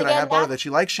the things But that I again, have bought her that she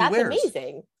likes, she that's wears.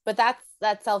 amazing. But that's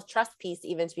that self-trust piece,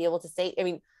 even to be able to say, I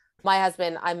mean, my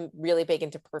husband, I'm really big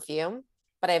into perfume,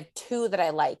 but I have two that I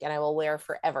like and I will wear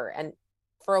forever. And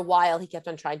for a while he kept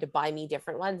on trying to buy me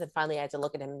different ones. And finally I had to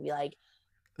look at him and be like,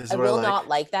 This is I what I will like. not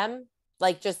like them.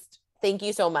 Like, just thank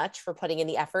you so much for putting in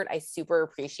the effort. I super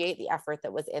appreciate the effort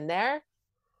that was in there,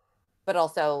 but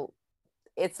also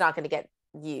it's not going to get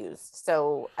used.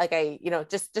 So like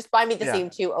just buy me the Yeah, same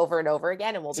two over and over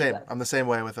again and we'll be same. good. I'm the same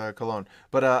way with cologne.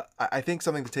 But I think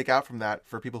something to take out from that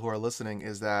for people who are listening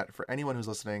is that for anyone who's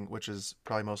listening, which is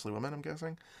probably mostly women, I'm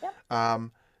guessing, Yep.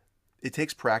 um, it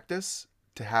takes practice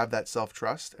to have that self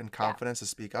trust and Yeah. confidence to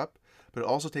speak up, but it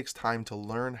also takes time to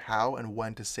learn how and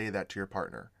when to say that to your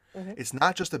partner. Mm-hmm. It's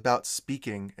not just about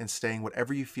speaking and saying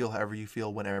whatever you feel, however you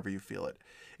feel, whenever you feel it.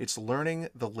 It's learning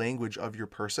the language of your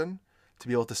person to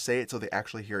be able to say it so they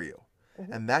actually hear you.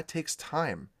 Mm-hmm. And that takes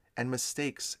time and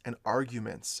mistakes and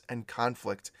arguments and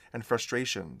conflict and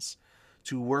frustrations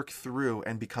to work through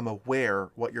and become aware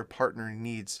what your partner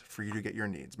needs for you to get your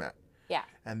needs met. Yeah.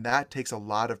 And that takes a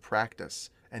lot of practice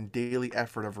and daily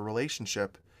effort of a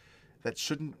relationship that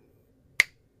shouldn't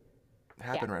Yeah.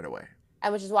 happen right away.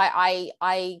 And which is why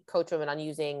I coach women on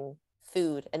using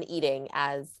food and eating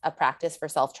as a practice for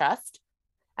self-trust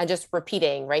and just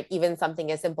repeating, right? Even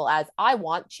something as simple as I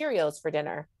want Cheerios for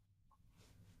dinner.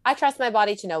 I trust my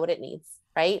body to know what it needs,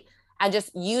 right? And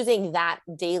just using that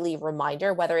daily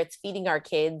reminder, whether it's feeding our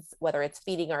kids, whether it's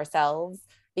feeding ourselves,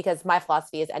 because my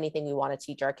philosophy is anything we want to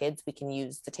teach our kids, we can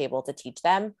use the table to teach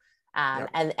them. Yep.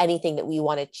 And anything that we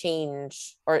want to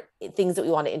change or things that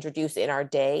we want to introduce in our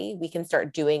day, we can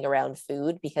start doing around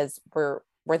food because we're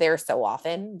there so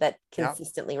often that Yep.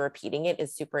 consistently repeating it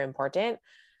is super important.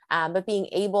 But being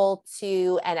able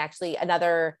to, and actually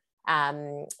another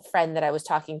friend that I was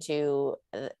talking to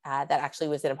that actually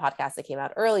was in a podcast that came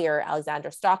out earlier,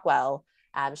 Alexandra Stockwell.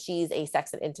 She's a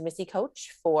sex and intimacy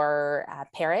coach for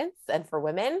parents and for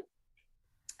women.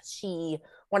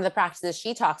 One of the practices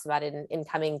she talks about in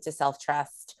coming to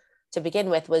self-trust to begin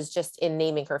with was just in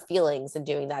naming her feelings and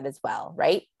doing that as well,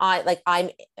 right?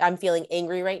 I'm feeling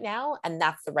angry right now, and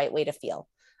that's the right way to feel.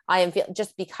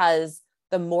 Just because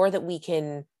the more that we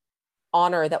can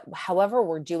honor that, however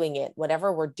we're doing it,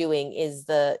 whatever we're doing is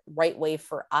the right way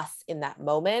for us in that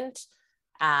moment.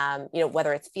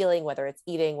 Whether it's feeling, whether it's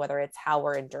eating, whether it's how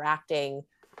we're interacting,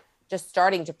 just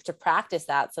starting to practice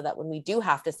that so that when we do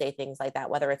have to say things like that,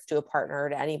 whether it's to a partner or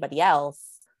to anybody else,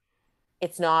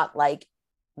 it's not like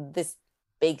this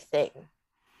big thing,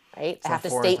 right? I It's have not to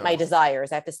foreign state to my us.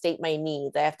 desires. I have to state my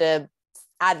needs. I have to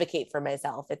advocate for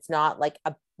myself. It's not like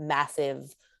a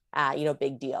massive,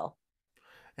 big deal.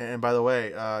 And by the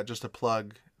way, just to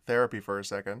plug therapy for a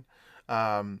second,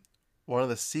 um, one of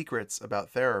the secrets about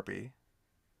therapy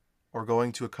or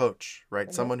going to a coach, right?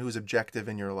 Mm-hmm. Someone who's objective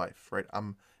in your life, right?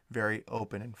 I'm very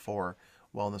open and for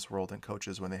wellness world and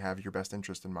coaches when they have your best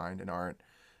interest in mind and aren't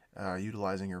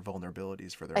utilizing your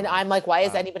vulnerabilities for their And own. I'm like, why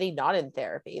is Um, anybody not in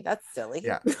therapy? That's silly.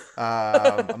 yeah.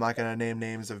 I'm not going to name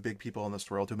names of big people in this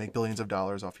world who make billions of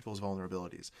dollars off people's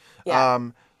vulnerabilities. Yeah.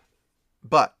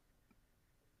 But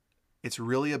it's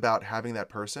really about having that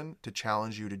person to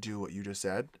challenge you to do what you just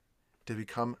said, to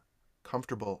become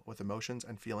comfortable with emotions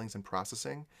and feelings and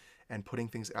processing and putting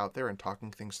things out there and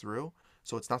talking things through.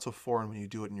 So it's not so foreign when you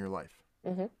do it in your life.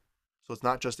 Mm-hmm. So it's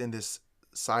not just in this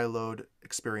siloed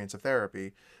experience of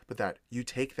therapy, but that you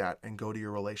take that and go to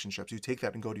your relationships. You take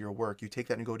that and go to your work. You take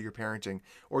that and go to your parenting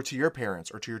or to your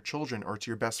parents or to your children or to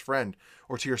your best friend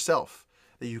or to yourself.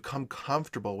 That you come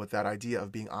comfortable with that idea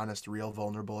of being honest, real,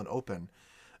 vulnerable, and open.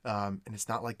 And it's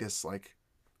not like this, like,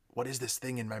 what is this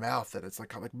thing in my mouth that it's like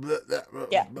bleh, bleh,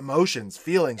 Yeah. emotions,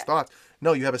 feelings, Yeah. thoughts.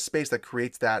 No, you have a space that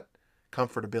creates that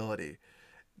comfortability.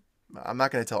 I'm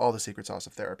not going to tell all the secret sauce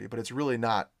of therapy, but it's really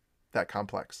not that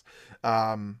complex.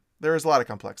 There is a lot of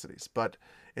complexities, but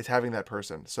it's having that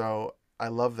person. So I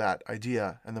love that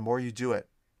idea. And the more you do it,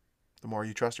 the more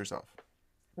you trust yourself.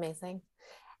 Amazing.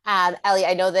 Ellie,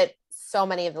 I know that so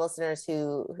many of the listeners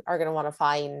who are going to want to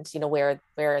find, where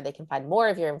they can find more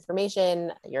of your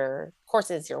information, your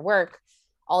courses, your work,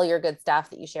 all your good stuff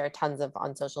that you share tons of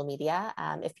on social media.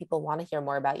 If people want to hear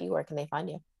more about you, where can they find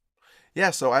you?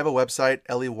 Yeah, so I have a website,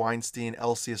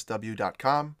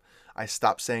 eliweinsteinlcsw.com. I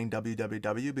stopped saying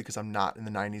www because I'm not in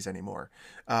the 90s anymore.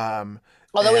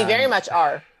 Although we very And much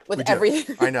are with we do.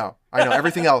 everything. I know. I know.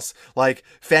 Everything else, like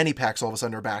fanny packs all of a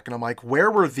sudden are back. And I'm like,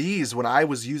 where were these when I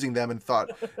was using them and thought,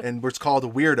 and was called a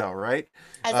weirdo, right?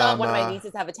 I saw Um, one of my uh,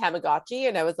 nieces have a Tamagotchi,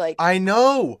 and I was like, I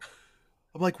know.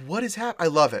 I'm like, what is happening? I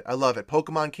love it. I love it.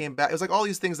 Pokemon came back. It was like all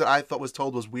these things that I thought was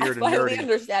told was I weird and finally nerdy.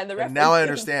 understand the And now I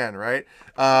references. understand, right?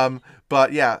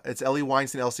 But yeah, it's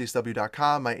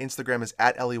elieweinsteinlcsw.com. My Instagram is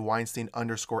at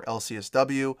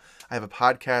elieweinstein_lcsw. I have a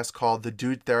podcast called The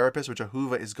Dude Therapist, which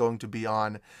Ahuva is going to be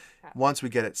on once we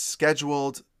get it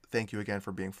scheduled. Thank you again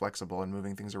for being flexible and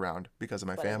moving things around because of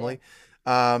my That's what I do.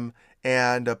 family.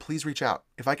 And please reach out.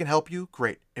 If I can help you,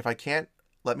 great. If I can't,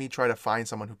 let me try to find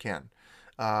someone who can.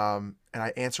 And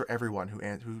I answer everyone who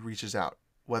reaches out,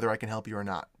 whether I can help you or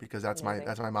not, because Amazing.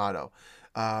 that's my motto.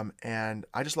 And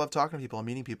I just love talking to people and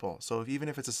meeting people. So even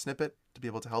if it's a snippet to be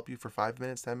able to help you for 5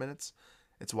 minutes, 10 minutes,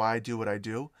 it's why I do what I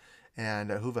do. And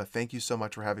Huva, thank you so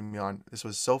much for having me on. This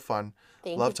was so fun.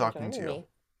 Thank you Love for talking to joining you. me.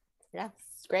 Yes,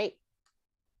 great.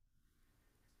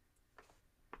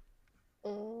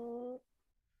 Mm.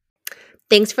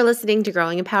 Thanks for listening to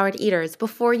Growing Empowered Eaters.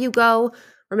 Before you go,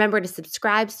 remember to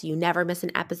subscribe so you never miss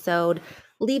an episode.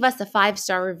 Leave us a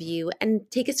 5-star review and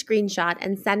take a screenshot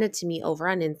and send it to me over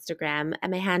on Instagram at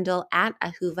my handle at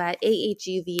Ahuva,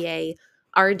 AHUVA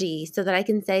RD, so that I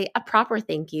can say a proper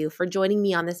thank you for joining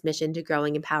me on this mission to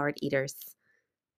Growing Empowered Eaters.